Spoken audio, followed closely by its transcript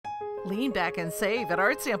Lean back and save at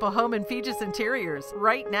Art Sample Home and Feegis Interiors.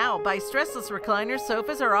 Right now, buy Stressless recliners,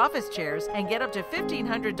 sofas, or office chairs and get up to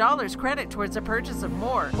 $1,500 credit towards the purchase of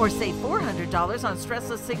more. Or save $400 on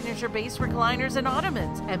Stressless Signature Base recliners and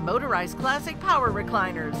ottomans and motorized classic power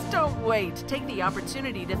recliners. Don't wait. Take the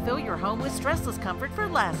opportunity to fill your home with Stressless comfort for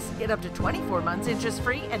less. Get up to 24 months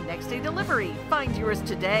interest-free and next-day delivery. Find yours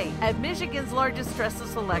today at Michigan's largest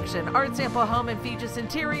Stressless selection, Art Sample Home and Feegis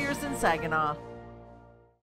Interiors in Saginaw.